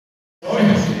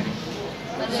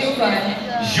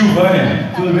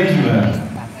Gilvânia, tudo bem, Gilvânia?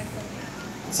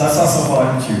 Satisfação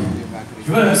falar contigo.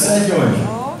 Gilvânia, você é de onde?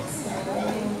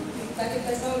 Daqui de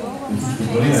Petrolina.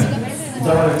 Petrolina? E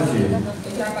trabalha com o quê?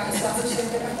 Eu trabalho só assistente de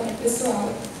departamento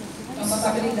pessoal, na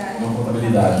contabilidade. Na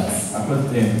contabilidade. Há quanto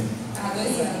tempo? Há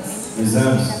 2 anos. 2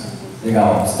 anos?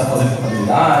 Legal. Você está fazendo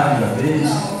contabilidade? Já fez?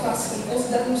 Não, eu faço curso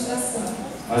de administração.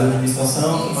 Faz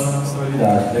administração, está fazendo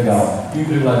contabilidade. Legal. E o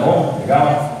emprego lá é bom?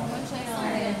 Legal?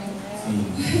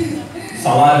 Sim. O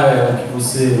salário é o que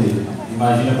você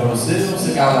imagina para você ou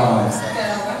você quer algo mais?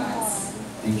 Quero algo a mais.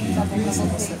 Entendi.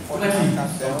 Como é que,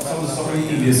 só para eu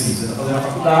entender assim, você está fazendo a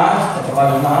faculdade, está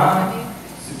trabalhando na área,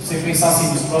 se você pensar assim,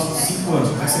 nos próximos 5 anos,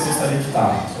 como é que você gostaria de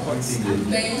estar? Só para entender.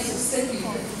 Bem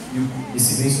sucedida. E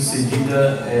esse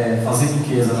bem-sucedida é fazendo o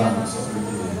que exatamente? Só para eu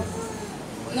entender.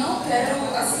 Não quero,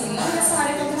 assim, não nessa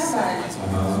área que eu trabalho.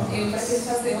 Eu preciso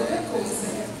fazer outra coisa.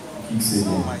 O que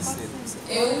seria?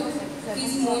 Eu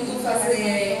quis muito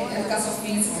fazer educação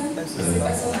física, ser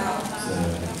personal.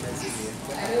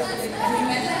 A minha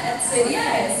meta seria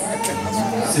essa.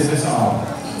 Ser personal.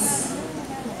 Isso.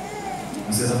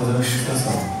 Você está fazendo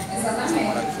administração.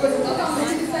 Exatamente. Coisa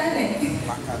totalmente diferente.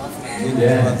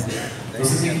 Ideia.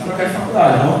 Você tem que trocar de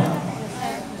faculdade, não?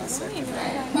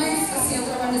 Mas, assim, eu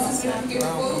trabalho nesse emprego porque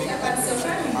foi o que apareceu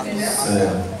pra mim, entendeu?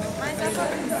 Certo.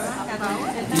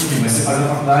 Entendi, mas você faz a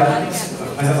faculdade,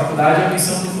 mas a faculdade é a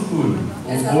missão do futuro.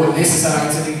 Ou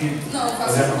necessariamente você tem que. Não, eu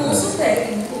faço curso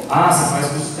técnico. Ah, você faz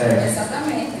curso técnico.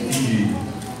 Exatamente. Entendi.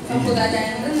 Faculdade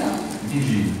ainda não.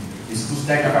 Entendi. Esse curso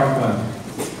técnico acaba quando?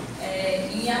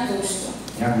 Em agosto.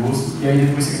 Em agosto. E aí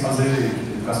depois você quer fazer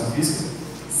educação física?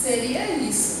 Seria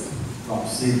isso. Não,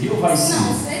 seria ou vai ser?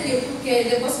 Não, seria, porque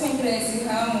depois que eu entrei nesse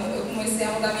ramo, eu comecei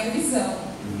a mudar minha visão.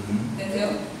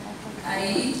 Entendeu?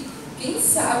 Aí, quem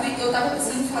sabe, eu estava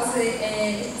pensando em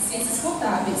fazer ciências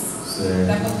contábeis.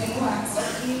 Para continuar. Só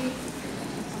que.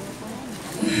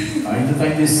 Ainda está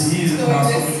indecisa. Estou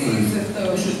indecisa.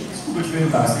 Desculpa te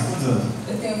perguntar, você tem quantos anos?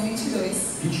 Eu tenho 22.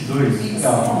 22?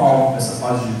 Legal, normal, essa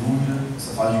fase de dúvida,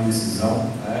 essa fase de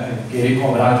indecisão, querer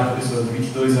cobrar de uma pessoa de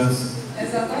 22 anos.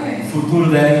 Exatamente. O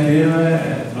futuro dela inteiro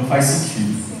não faz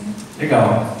sentido. Sim.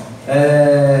 Legal.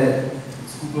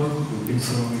 Desculpa, eu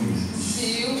pensei no início.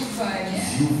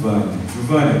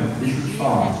 Gilvânia, deixa eu te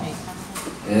falar.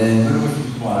 Meu nome é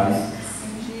FELIPE Morais.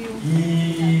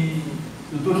 E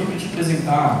eu estou aqui para te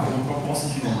apresentar uma proposta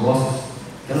de negócios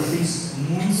que ela fez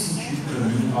muito sentido para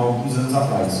mim há alguns anos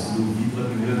atrás, quando eu vi pela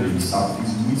primeira vez, sabe?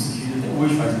 Fez muito sentido, até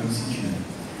hoje faz muito sentido.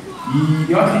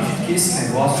 E eu acredito que esse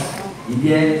negócio,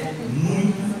 ele é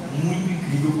muito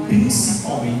incrível,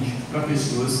 principalmente para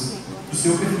pessoas do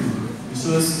seu perfil.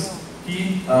 Pessoas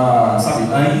que,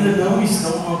 sabe, ainda não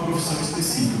estão numa profissão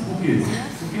específica. Por quê?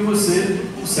 Porque você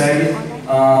consegue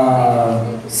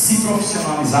se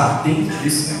profissionalizar dentro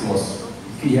desse negócio.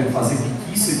 E fazer com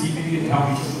que isso aqui vire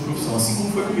realmente a sua profissão. Assim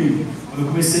como foi comigo. Quando eu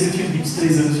comecei, eu tinha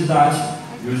 23 anos de idade,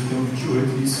 e hoje eu tenho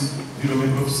 28, e isso virou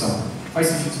minha profissão. Faz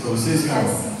sentido isso para você, senhora?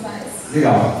 Faz.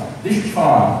 Legal. Deixa eu te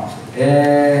falar.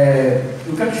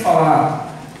 Eu quero te falar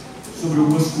sobre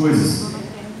algumas coisas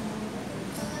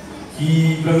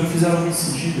que para mim fizeram muito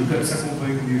sentido. Eu quero que você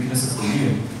acompanhe comigo aqui nessa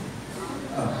folia.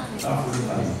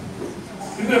 Tá aí.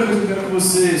 Primeira coisa que eu quero que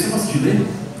você gosta de ler?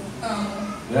 Amo.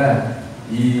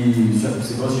 E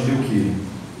você gosta de ler o quê?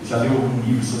 Já leu algum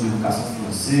livro sobre educação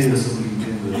financeira, sobre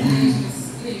empreendedorismo?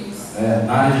 Livros.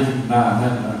 Na área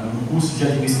no curso de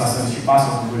administração, eles te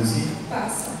passam alguma coisa assim?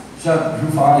 Passa. Já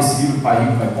viu falar desse livro Pai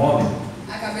Rico, Pai Pobre?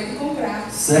 Acabei de comprar.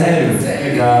 Sério?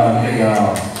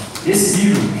 Legal. Esse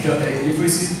livro, ele foi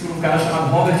escrito por um cara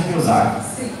chamado Robert Kiyosaki.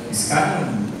 Sim. Esse cara é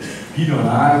um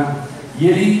bilionário e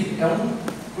ele é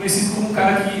conhecido como um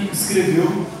cara que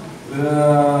escreveu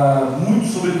muito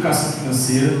sobre educação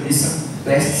financeira. Esse é um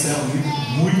best-seller, um livro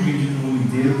muito vendido no mundo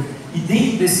inteiro. E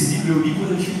dentro desse livro, eu li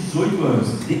quando eu tinha 18 anos.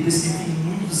 Dentro desse livro tem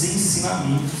muitos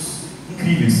ensinamentos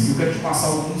incríveis. E eu quero te passar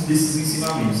alguns desses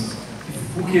ensinamentos.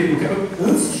 Porque eu quero,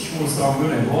 antes de te mostrar o meu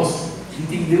negócio,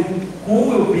 entender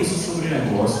como eu penso sobre o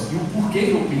negócio e o porquê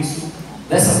que eu penso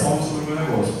dessa forma sobre o meu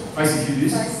negócio. Faz sentido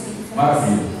isso? Faz sim.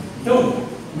 Maravilha. Então,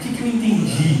 o que eu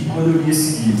entendi quando eu li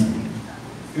esse livro?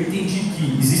 Eu entendi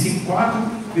que existem 4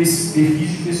 perfis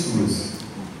de pessoas: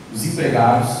 os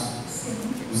empregados,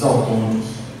 os autônomos,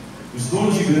 os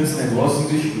donos de grandes negócios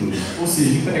e investidores. Ou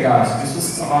seja, empregados, pessoas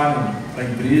que trabalham para a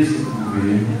empresa ou para o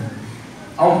governo;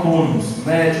 autônomos,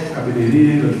 médico,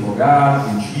 cabeleireiro, advogado,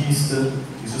 dentista,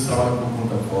 pessoas que trabalham por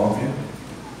conta própria;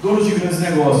 donos de grandes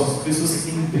negócios, pessoas que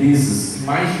têm empresas de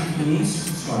mais de 500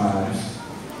 funcionários;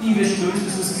 e investidores,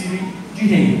 pessoas que vivem de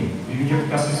renda, vivem de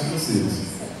aplicações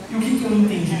financeiras. E o que eu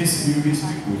entendi nesse livro que ele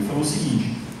explicou? Ele falou o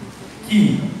seguinte,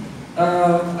 que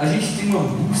A gente tem uma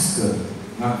busca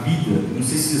na vida, não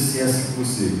sei se é assim com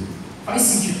você. Faz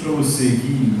sentido para você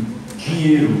que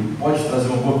dinheiro pode trazer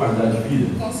uma boa qualidade de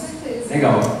vida? Com certeza.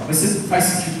 Legal. Mas faz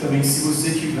sentido também que se você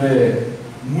tiver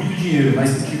muito dinheiro,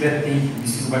 mas não tiver tempo,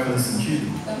 isso não vai fazer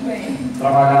sentido? Também.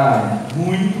 Trabalhar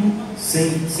muito,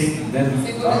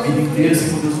 a vida inteira, sem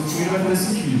poder usufruir, não vai fazer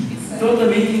sentido. Então eu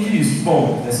também entendi isso.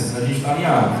 Bom, a gente está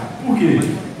alinhado. Por quê?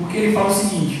 Porque ele fala o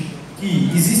seguinte,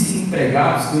 que existem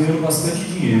empregados ganhando bastante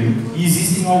dinheiro e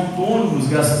existem autônomos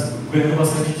ganhando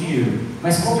bastante dinheiro.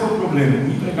 Mas qual que é o problema?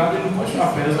 O empregado ele não pode tirar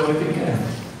férias a hora que ele quer.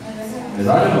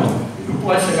 Verdade ou não? Ele não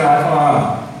pode chegar e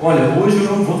falar, olha, hoje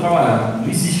eu não vou trabalhar. Não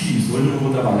existe isso. Hoje eu não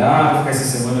vou trabalhar, vou ficar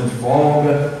essa semana de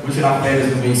folga, vou tirar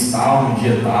férias no mês tal, no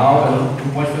dia tal. Ela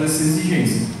não pode fazer essa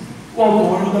exigência. O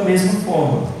autônomo da mesma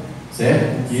forma,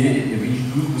 certo? Porque depende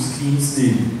tudo dos clientes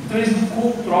dele. Então eles não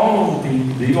controlam o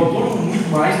tempo dele. O autônomo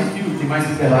muito mais do que tem mais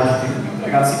liberdade de tempo do que o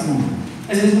empregado, sem dúvida.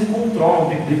 Mas eles não controlam o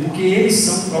tempo dele porque eles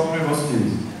são o próprio negócio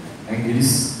deles.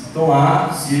 Eles estão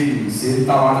lá, se ele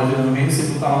está lá, está gerando renda, se ele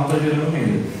não está lá, não está gerando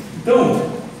renda. Então,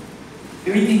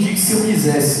 eu entendi que se eu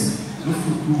quisesse, no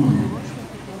futuro,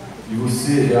 e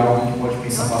você é alguém que pode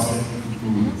pensar bastante no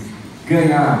futuro,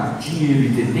 ganhar dinheiro e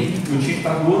ter tempo, eu tinha que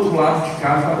estar do outro lado de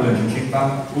cada quadrante, eu tinha que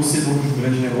estar ou ser dono de um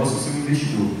grande negócio ou ser um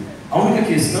investidor. A única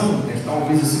questão é que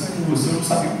talvez assim como você, eu não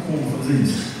sabia como fazer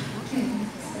isso.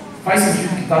 Faz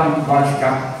sentido que estar do lado de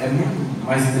cá é muito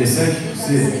mais interessante,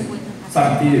 você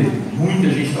sabe, ter muita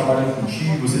gente trabalhando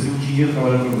contigo, você ter um dinheiro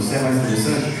trabalhando para você é mais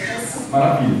interessante?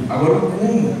 Maravilha. Agora o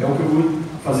como é o que eu vou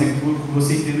fazer com que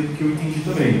você entenda, porque eu entendi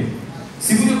também.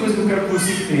 Segunda coisa que eu quero que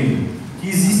você entenda, que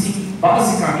existem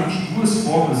basicamente duas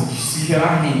formas de se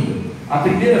gerar renda. A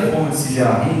primeira forma de se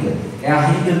gerar renda é a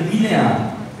renda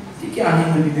linear. O que é a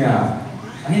renda linear?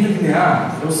 A renda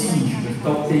linear é o seguinte, aqui está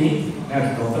o tempo,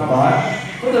 aqui está o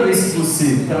trabalho. Toda vez que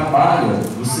você trabalha,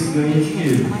 você ganha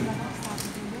dinheiro.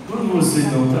 Quando você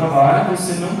não trabalha,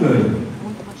 você não ganha.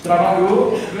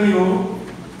 Trabalhou, ganhou,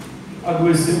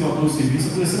 adoeceu, matou o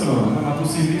serviço, adoeceu não, matou o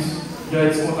serviço, já é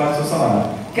descontado o seu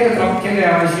salário. Quer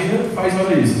ganhar mais dinheiro, faz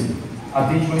hora extra.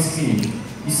 Atende mais cliente.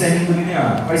 Isso é renda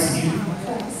linear. Faz sentido?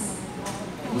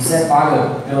 Você é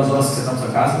paga pelas horas que você está na sua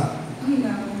casa?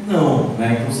 Não,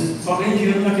 né? Então você só ganha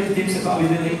dinheiro naquele tempo que você está ali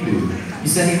dentro da empresa.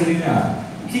 Isso é renda linear.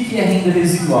 O que é renda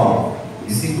residual?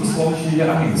 Existem duas formas de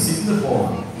gerar renda. Segunda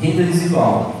forma, renda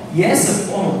residual. E essa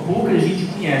forma pouca gente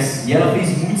conhece. E ela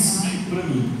fez muito sentido para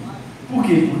mim. Por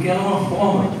quê? Porque ela é uma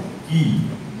forma que,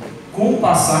 com o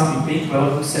passar do tempo,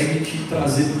 ela consegue te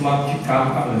trazer para o lado de cá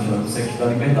do quadrante, ela consegue te dar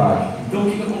liberdade. Então, o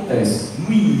que acontece?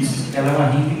 No início, ela é uma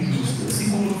renda injusta, assim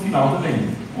como no final também.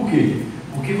 Por quê?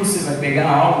 Porque você vai pegar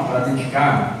algo para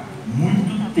dedicar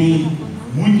muito tempo,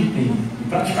 e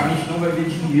praticamente não vai ver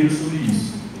dinheiro sobre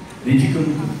isso. Dedica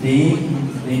muito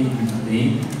tempo, e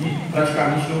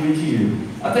praticamente não vê dinheiro.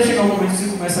 Até chegar o momento que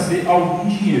você começa a ver algum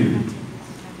dinheiro.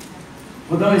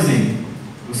 Vou dar um exemplo.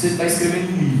 Você está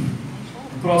escrevendo um livro.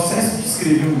 O processo de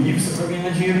escrever um livro você não vai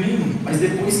ganhar dinheiro nenhum, mas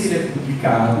depois que ele é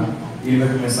publicado, ele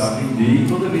vai começar a vender e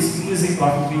toda vez que um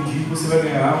exemplar for vendido, você vai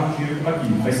ganhar um dinheiro por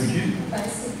aquilo. Faz sentido? Faz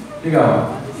sim.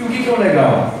 Legal. E o que é o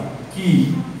legal?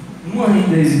 Que numa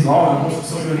renda residual, na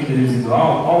construção de uma renda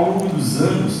residual, ao longo dos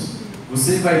anos,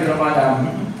 você vai trabalhar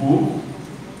muito pouco,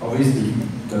 talvez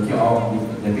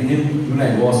dependendo do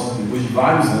negócio, depois de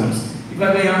vários anos, e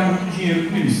vai ganhar muito dinheiro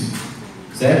com isso.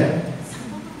 Certo?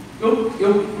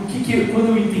 Quando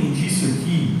eu entendi isso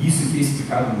aqui é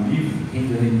explicado no livro,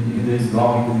 renda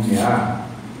residual, renda linear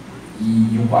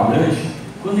e um quadrante,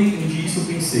 quando eu entendi isso, eu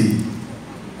pensei,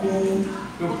 como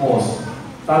eu posso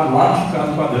estar do lado de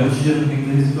cada quadrante gerando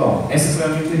renda residual? Essa foi a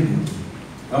minha pergunta.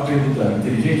 É uma pergunta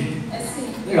inteligente? É sim.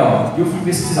 Legal. E eu fui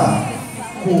pesquisar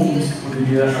como isso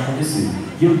poderia acontecer.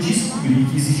 E eu descobri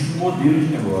que existe um modelo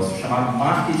de negócio chamado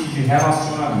marketing de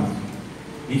relacionamento,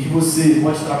 em que você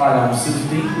pode trabalhar no seu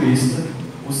tempo extra,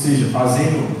 ou seja,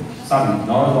 fazendo, sabe,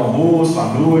 na hora do almoço, à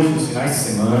noite, nos finais de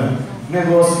semana, um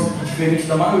negócio que, diferente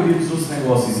da maioria dos outros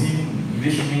negócios, e um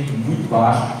investimento muito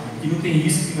baixo, que não tem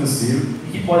risco financeiro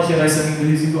e que pode gerar essa renda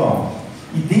residual.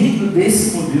 E dentro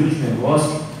desse modelo de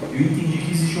negócio, eu entendi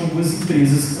que existiam algumas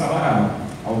empresas que trabalhavam,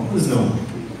 algumas não,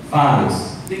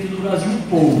 várias, dentro do Brasil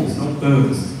poucas, não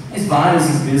tantas, mas várias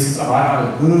empresas que trabalham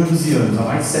há anos e anos, há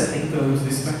mais de 70 anos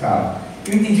nesse mercado.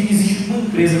 Eu entendi que existe uma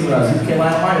empresa no Brasil que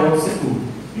ela é a maior do setor,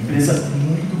 uma empresa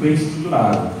muito bem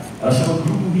estruturada. Ela chama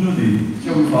Grupo Rino Dele.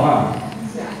 Já ouviu falar?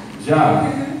 Já?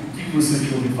 O que você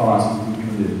tinha ouvido falar sobre o Grupo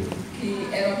Rino Dele? Que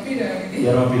era uma pirâmide. Que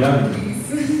era uma pirâmide?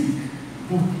 Isso.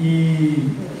 E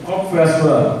qual foi a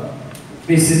sua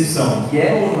percepção? Que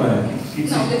é ou não é?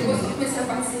 Não, depois que eu comecei a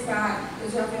participar, eu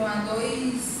já vi lá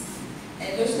dois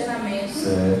treinamentos orçamento.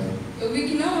 Certo. Eu vi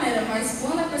que não era, mas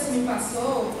quando a pessoa me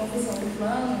passou a confusão do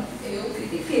plano, eu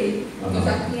critiquei. Eu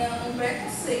já tinha um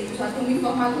preconceito, já tinha me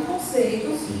informado do conceito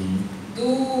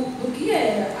do que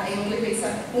era. Aí eu levei isso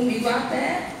comigo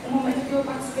até o momento que eu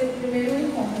participei do primeiro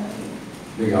encontro aqui.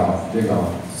 Legal,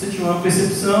 legal. Você tinha uma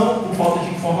percepção por falta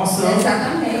de informação.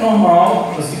 Exatamente. É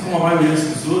normal, assim como a maioria das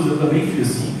pessoas, eu também fui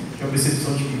assim. Tinha uma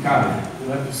percepção de que, cara,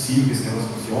 não é possível que esse negócio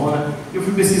funciona. Eu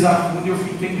fui pesquisar a fundo e eu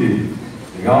fui entender.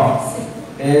 Legal? Sim.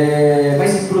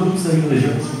 Mas produtos da Rinode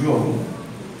já consumiu algum?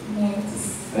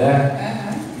 Muitos.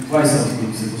 E quais são os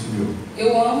produtos que você consumiu?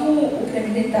 Eu amo o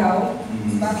creme dental,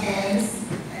 os batons,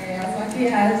 as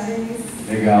maquiagens.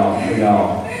 Legal,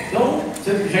 legal. Então,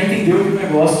 você já entendeu que o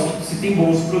negócio, se tem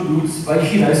bons produtos, vai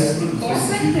girar esses produtos. Com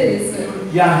certeza.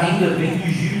 E a renda vem do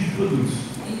giro de produtos.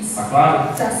 Isso. Tá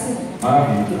claro? Tá sim.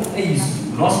 Maravilha. Então, é isso.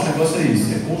 O nosso negócio é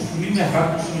isso. É construir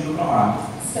mercado consumidor para a marca.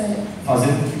 Certo.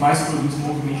 Fazendo com que mais produtos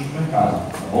movimentem no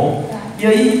mercado. Tá bom? Tá. E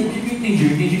aí, o que eu entendi?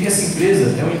 Eu entendi que essa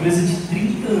empresa é uma empresa de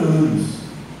 30 anos.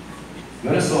 E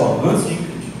olha só, antes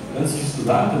de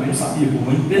estudar, eu também não sabia.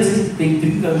 Uma empresa que tem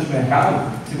 30 anos de mercado,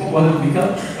 você concorda comigo que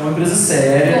ela é uma empresa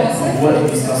séria, com boa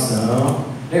administração.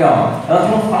 Legal. Ela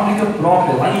tem uma fábrica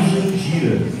própria lá em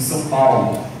Jandira, em São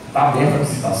Paulo. Está aberta a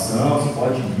visitação, você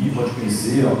pode ir, pode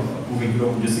conhecer. Porventura,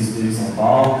 algum dia você esteja em São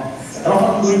Paulo. Ela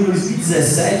faturou em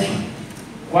 2017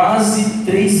 quase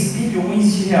 3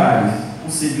 bilhões de reais. Ou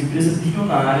seja, uma empresa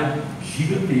bilionária,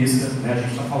 gigantesca. Né? A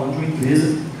gente está falando de uma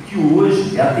empresa que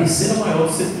hoje é a terceira maior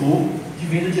do setor de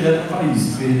venda direta no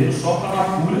país, perdendo só para a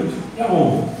Natura e a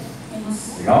Roma.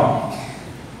 Legal?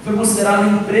 Foi considerada a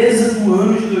empresa do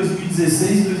ano de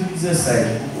 2016 e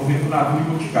 2017, concorrendo com Natura e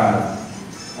Boticário.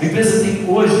 A empresa tem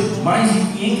hoje mais de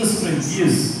 500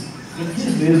 franquias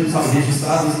mesmo, sabe,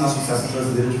 registradas na Associação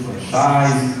Brasileira de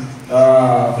Franchise,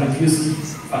 franquias que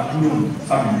faturam,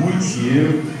 sabe, muito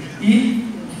dinheiro e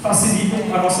que facilitam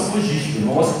a nossa logística.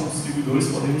 Nós, como distribuidores,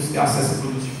 podemos ter acesso a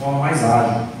produtos de forma mais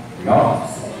ágil.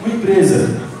 Legal? Uma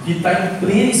empresa que está em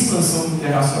plena expansão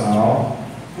internacional,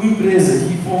 uma empresa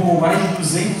que formou mais de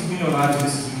 200 milionários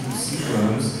nesses últimos 5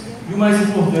 anos e, o mais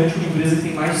importante, uma empresa que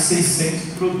tem mais de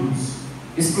 600 produtos.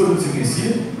 Esse produto você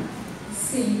conhecia?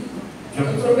 Sim. Já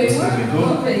eu provei uma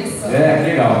vez só.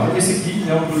 Legal. Então, esse aqui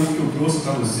é um produto que eu trouxe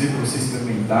para você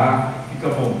experimentar. Fica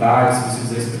à vontade, se você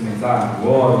quiser experimentar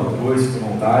agora, depois, fica à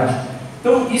vontade.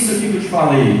 Então, isso aqui que eu te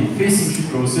falei, fez sentido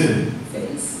para você?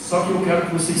 Fez. Só que eu quero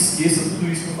que você esqueça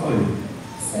tudo isso que eu falei.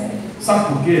 Sério?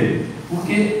 Sabe por quê?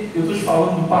 Porque eu estou te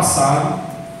falando do passado,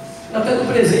 até do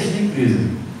presente da empresa.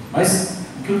 Mas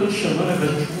o que eu estou te chamando é para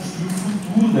a gente construir o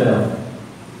futuro dela.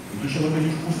 Eu estou te chamando para a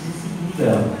gente construir o futuro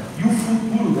dela. E o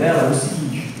futuro dela é o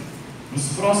seguinte: nos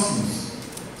próximos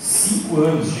 5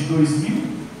 anos, de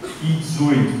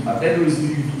 2018 até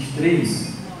 2023, de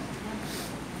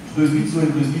 2018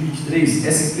 a 2023,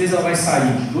 essa empresa vai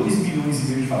sair de 2 bilhões e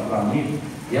meio de faturamento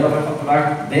e ela vai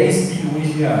faturar 10 bilhões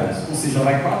de reais. Ou seja,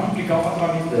 ela vai quadruplicar o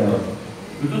faturamento dela.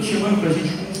 Eu estou te chamando para a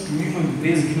gente construir uma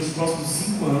empresa que nos próximos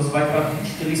 5 anos vai para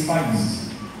 23 países.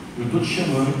 Eu estou te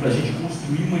chamando para a gente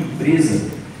construir uma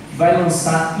empresa que vai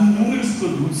lançar inúmeros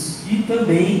produtos e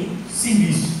também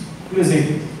serviços. Por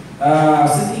exemplo,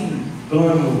 você tem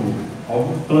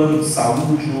algum plano de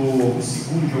saúde ou algum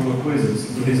seguro de alguma coisa?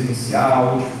 Seguro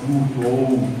residencial, de furto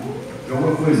ou de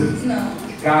alguma coisa? Não.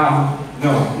 De carro?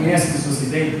 Não. Conhece pessoas que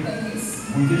têm?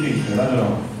 Conheço. Muita gente, verdade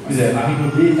não? Pois é, a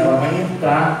Rinode, ela vai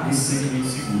entrar nesse segmento de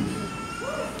seguro.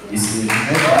 Esse segmento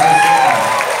vai entrar.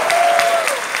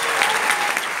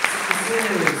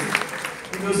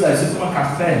 Curiosidade, você toma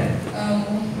café?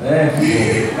 Amo.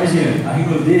 Imagina, a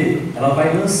Rinode, ela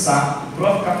vai lançar o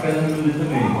próprio café da Rinode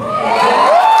também. Imagina,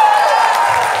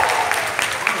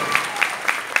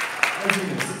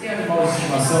 você tem animal de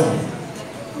estimação?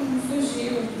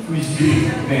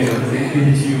 Fugiu. Bem, eu também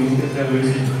perdi um que até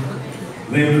hoje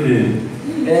lembro dele.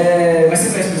 Mas você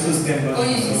conhece pessoas que têm animal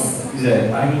de estimação? Pois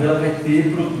é, a Rinode ela vai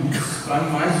ter produtos para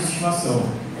animais de estimação.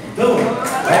 Então,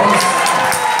 vai lançar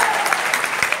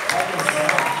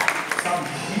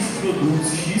produtos,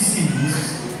 X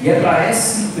serviços, e é para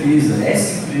essa empresa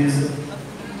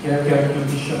que eu estou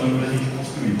te chamando para a gente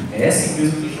construir. É essa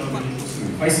empresa que eu estou chamando para a gente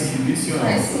construir. Faz sentido isso ou não?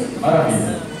 Faz sim.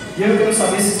 Maravilha. E aí eu quero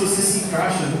saber se você se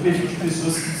encaixa no perfil de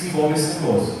pessoas que desenvolvem esse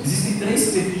negócio. Existem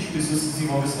 3 perfis de pessoas que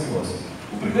desenvolvem esse negócio.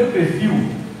 O primeiro perfil,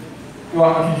 eu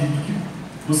acredito que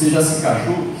você já se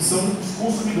encaixou, que são os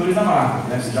consumidores da marca.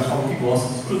 Né? Você já falou que gosta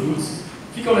dos produtos.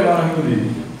 O que é o legal na Rinode?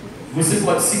 Você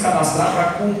pode se cadastrar para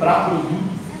comprar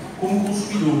produto como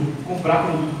consumidor, comprar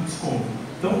produto com desconto.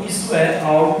 Então isso é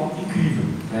algo incrível.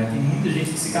 Né? Tem muita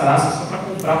gente que se cadastra só para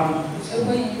comprar produto com desconto. Eu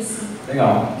conheço.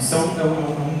 Legal. Isso é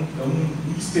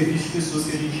um dos perfis de pessoas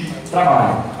que a gente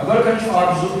trabalha. Agora eu quero te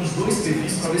falar dos outros dois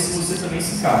perfis para ver se você também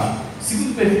se encaixa.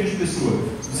 Segundo perfil de pessoa,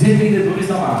 os revendedores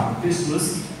da marca. Pessoas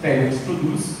que pegam os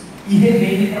produtos e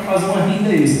revendem para fazer uma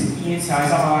renda extra.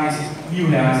 R$500 a mais,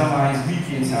 R$1.000 a mais,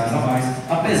 R$1.500 a mais.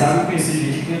 Apesar de eu conhecer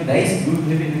gente que ganha 10 mil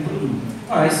revendendo produto.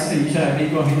 Mas isso aí já é meio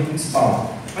que uma renda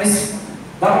principal. Mas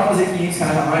dá para fazer R$500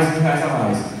 a mais, R$1.000 a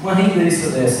mais. Uma renda extra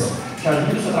dessa, te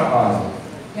ajuda ou te atrapalha?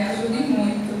 Me ajuda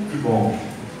muito. Que bom.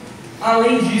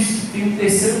 Além disso, tem um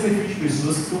terceiro perfil de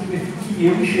pessoas, que é um perfil que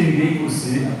eu enxerguei em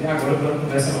você até agora pela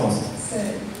conversa nossa.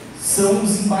 Sério? São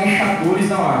os embaixadores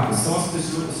da marca. São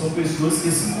pessoas que,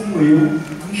 assim como eu,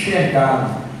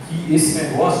 enxergaram que esse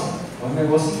negócio é um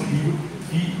negócio incrível,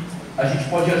 que a gente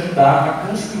pode ajudar a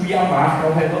construir a marca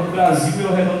ao redor do Brasil e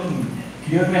ao redor do mundo,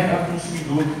 criando mercado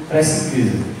consumidor para essa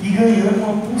empresa e ganhando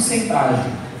uma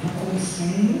porcentagem do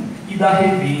consumo e da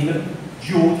revenda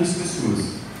de outras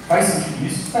pessoas. Faz sentido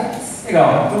isso? Faz.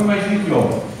 Legal. Então imagine aqui,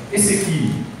 ó. Esse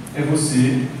aqui é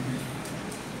você.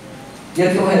 E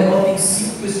aqui ao redor tem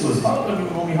 5 pessoas. Fala para mim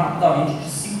o nome rapidamente de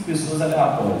 5 pessoas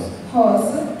aleatórias.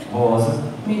 Rosa.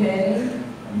 Mirelle.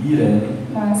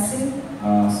 Márcia.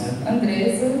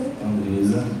 Andresa.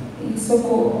 E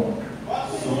Socorro.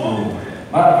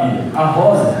 Maravilha. A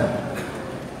Rosa.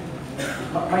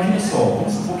 Imagine só.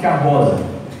 Vamos supor que a Rosa,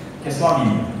 que é sua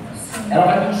amiga, ela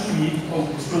vai consumir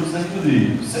os produtos da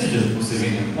dele, seja você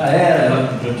vendendo para ela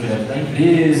comprando direto da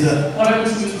empresa, ela vai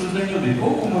consumir os produtos da dele,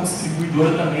 ou como uma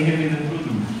distribuidora também revendendo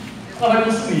produto. Ela vai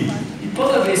consumir. E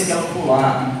toda vez que ela for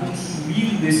lá e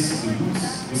consumir um desses produtos,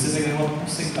 você vai ganhar uma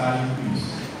porcentagem por isso.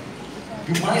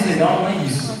 E o mais legal não é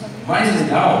isso. O mais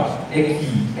legal é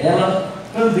que ela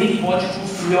também pode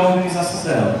construir a organização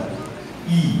dela.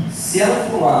 E se ela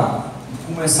for lá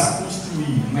e começar a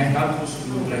construir um mercado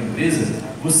consumidor para a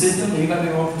empresa, você também vai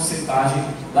ganhar uma porcentagem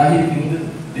da revenda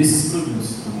desses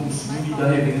produtos, do consumo e da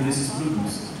revenda desses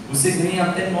produtos. Você ganha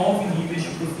até 9 níveis de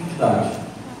profundidade.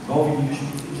 9 níveis de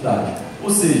profundidade. Ou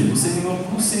seja, você ganha uma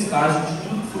porcentagem de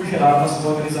tudo que foi gerado na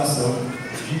sua organização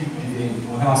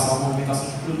com relação à movimentação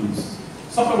de produtos.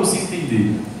 Só para você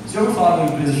entender, você já ouviu falar de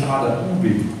uma empresa chamada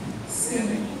Uber?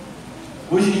 Sim.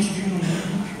 Hoje a gente vive um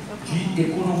mundo de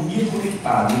economia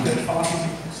conectada. Eu quero te falar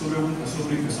sobre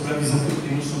a visão que eu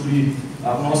tenho sobre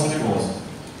o nosso negócio.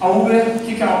 A Uber, o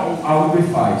que a Uber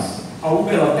faz? A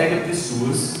Uber ela pega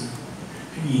pessoas,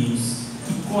 clientes,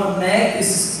 e conecta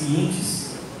esses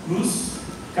clientes nos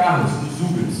carros, nos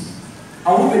Ubers.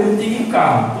 A Uber não tem nenhum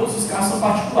carro, todos os carros são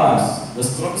particulares, dos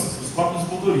próprios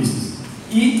motoristas.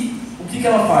 E o que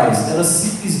ela faz? Ela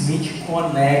simplesmente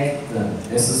conecta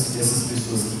essas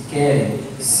pessoas que querem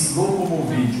se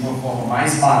locomover de uma forma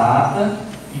mais barata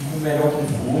e com melhor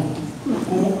conforto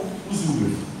com os Uber.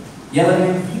 E ela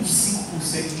ganha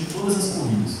 25% de todas as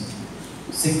corridas,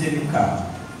 sem ter nenhum carro.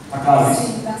 Está claro isso?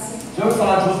 Sim, tá sim. Já ouviu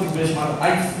falar de outra empresa chamada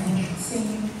iFood?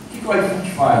 Sim. O que o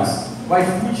iFood faz? O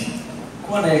iFood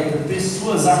conecta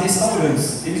pessoas a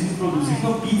restaurantes. Eles me produzem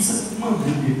uma pizza, uma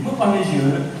hambúrguer, uma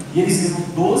parmegiana e eles ganham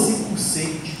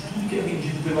 12% de tudo que é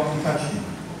vendido pelo aplicativo.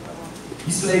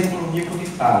 Isso é economia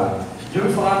conectada. Já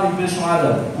ouviu falar de uma empresa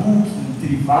chamada Booking,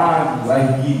 Trivago,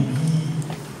 Airbnb?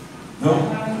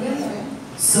 Não?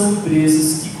 São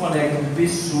empresas que conectam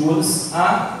pessoas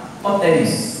a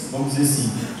hotéis, vamos dizer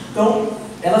assim. Então,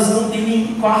 elas não têm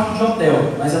nenhum quarto de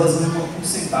hotel, mas elas ganham uma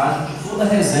porcentagem de toda a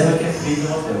reserva que é feita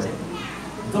no hotel.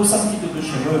 Então, sabe o que eu estou te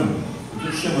chamando? Eu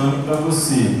estou te chamando para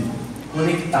você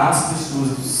conectar as pessoas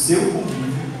do seu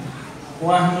convívio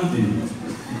com a renda dele.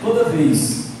 E toda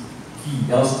vez que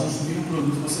elas consumirem um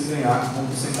produto, você ganhar uma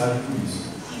porcentagem por isso.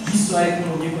 Isso é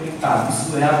economia conectada,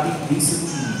 isso é a tendência do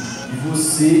mundo. E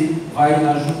você vai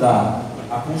ajudar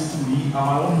a construir a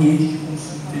maior rede de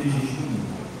consumo inteligente do mundo.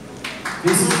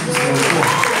 Esse tipo de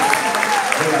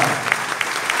legal.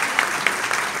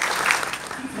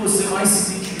 O que você mais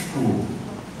se identificou?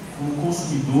 Como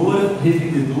consumidora,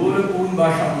 revendedora ou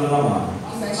embaixadora da marca?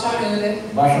 Embaixadora.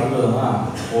 Embaixadora da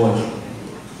marca? Ótimo.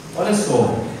 Olha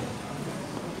só,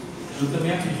 eu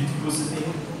também acredito que você tem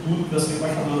tudo para ser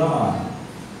embaixador da marca.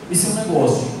 Esse é um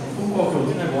negócio, como qualquer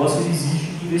outro negócio, ele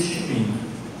exige investimento,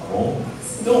 tá bom?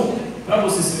 Então, para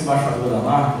você ser embaixador da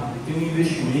marca, tem um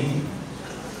investimento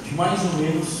de mais ou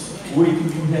menos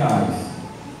R$8.000.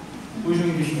 Hoje é um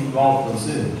investimento alto para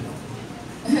você?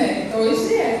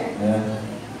 Hoje é.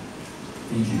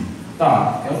 Entendi.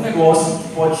 Tá, é um negócio que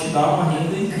pode te dar uma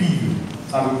renda incrível,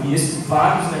 sabe? Eu conheço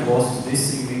vários negócios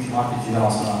desse segmento de marketing de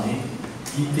relacionamento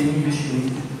que tem um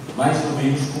investimento mais ou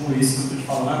menos como esse que eu estou te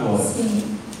falando agora.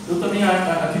 Sim. Eu também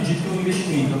acredito que é um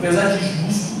investimento, apesar de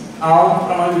justo, alto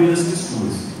para a maioria das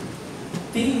pessoas.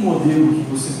 Tem um modelo que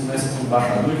você começa como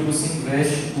embaixador que você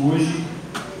investe hoje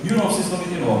R$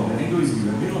 1.999, não é nem 2.000,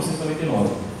 é R$ 1.999.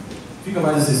 Fica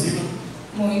mais acessível?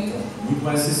 Muito. Muito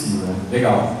mais acessível, né?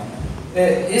 Legal.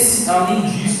 Além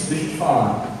disso, deixa eu te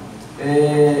falar, o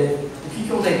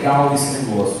que é o legal desse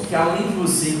negócio? Que além de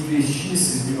você investir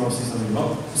esses R$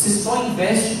 1.999, você só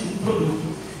investe em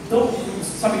produto. Então,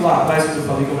 sabe lá atrás que eu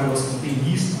falei que é um negócio que não tem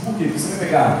risco? Por quê? Porque você vai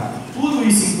pegar tudo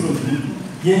isso em produto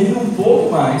e ainda um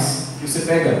pouco mais, que você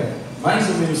pega mais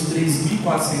ou menos R$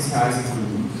 3.400 em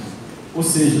produto, ou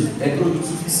seja, é produto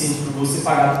suficiente para você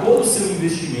pagar todo o seu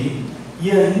investimento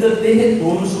e ainda ter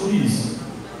retorno sobre isso.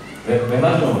 É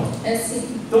verdade ou não? É sim.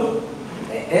 Então,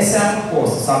 essa é a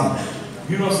proposta, sabe?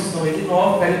 R$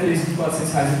 1.999, pega R$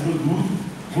 3.400 em produto,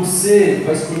 você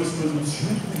vai escolher os produtos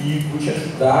junto comigo, vou te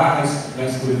ajudar na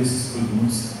escolha desses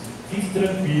produtos. Fique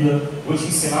tranquila, vou te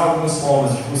ensinar algumas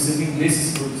formas de você vender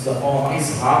esses produtos da forma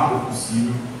mais rápida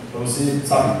possível, para você,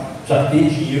 sabe, já ter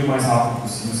dinheiro o mais rápido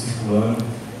possível circulando.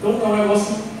 Então é um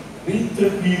negócio bem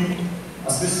tranquilo.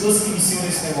 As pessoas que iniciam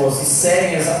nesse negócio e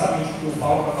seguem exatamente o que eu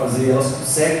falo para fazer, elas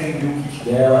conseguem vender o kit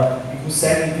dela e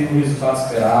conseguem ter o resultado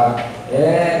esperado.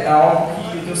 É algo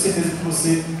que eu tenho certeza que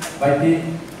você vai ter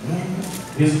muitos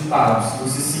resultados se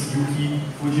você seguir o que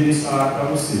for direcionado para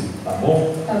você, tá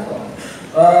bom? Tá bom.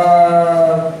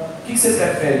 O que você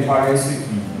prefere pagar isso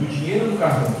aqui? No dinheiro ou no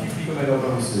cartão? O que fica melhor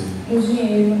para você? No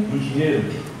dinheiro. No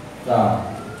dinheiro? Tá.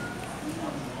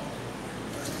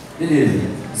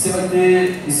 Beleza. Você vai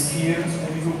ter esse dinheiro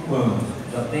disponível quando?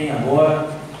 Já tem agora?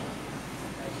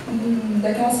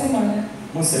 Daqui a uma semana.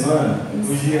 Uma semana?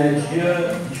 Isso. Hoje é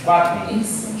dia 24?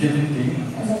 Isso. Dia 31?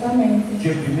 Exatamente.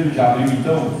 Dia 1º de abril,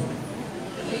 então?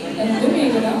 É no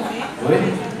domingo, não?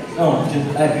 Oi? Não,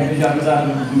 1º de abril tá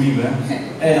no domingo, né?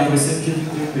 Não, vai ser no dia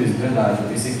 31 mesmo, verdade. Eu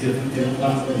pensei que dia 31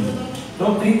 estava no domingo.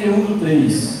 Então,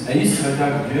 31/3. É isso que vai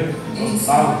ter dinheiro? Próximo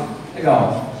sábado?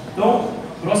 Legal. Então,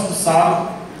 próximo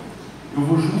sábado, eu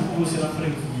vou junto com você na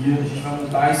franquia, a gente vai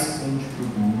montar esse fundo de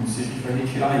produtos e a gente vai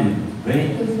retirar ele, tudo bem?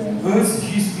 Antes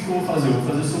disso, o que eu vou fazer? Eu vou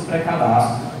fazer o seu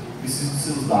pré-cadastro, preciso dos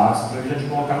seus dados, para eu já te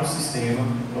colocar no sistema,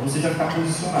 para você já ficar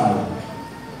posicionado.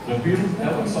 Tranquilo?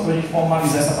 Só para a gente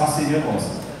formalizar essa parceria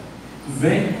nossa. Tudo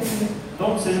bem?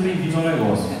 Então, seja bem-vindo ao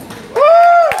negócio.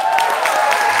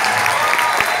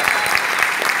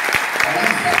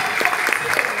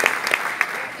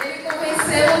 Ele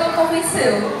convenceu ou não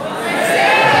convenceu?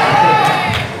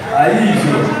 Aí,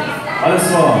 Ju, olha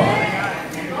só,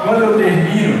 quando eu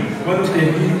termino,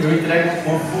 eu entrego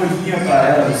uma folhinha para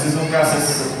ela, vocês vão ter acesso a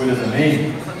essa folha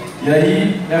também, e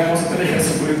aí minha moça vai deixar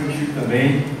essa folha contigo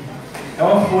também. É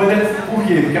uma folha, por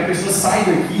quê? Porque a pessoa sai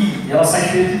daqui e ela sai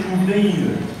cheia de dúvida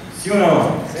ainda, sim ou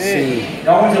não? Sim. E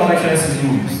aonde ela vai tirar essas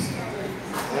dúvidas?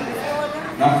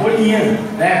 Na folhinha,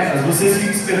 né? Vocês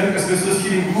ficam esperando que as pessoas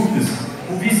tirem dúvidas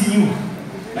com o vizinho,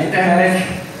 na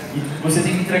internet. E você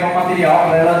tem que entregar um material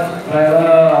para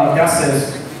ela ter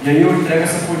acesso. E aí eu entrego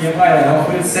essa folhinha para ela. É uma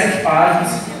folha de 7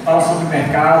 páginas, fala sobre o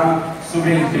mercado,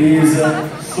 sobre a empresa,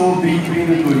 sobre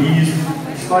empreendedorismo,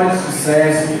 história de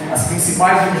sucesso, as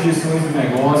principais objeções do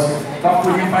negócio. Então a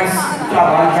folhinha faz o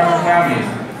trabalho de acompanhamento.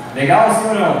 Legal, sim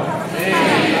ou não?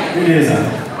 Sim. Beleza.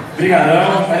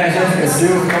 Obrigadão, a energética é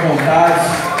seu, fica à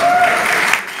vontade.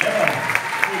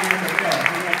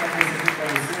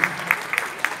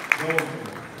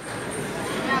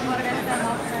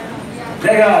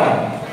 Legal!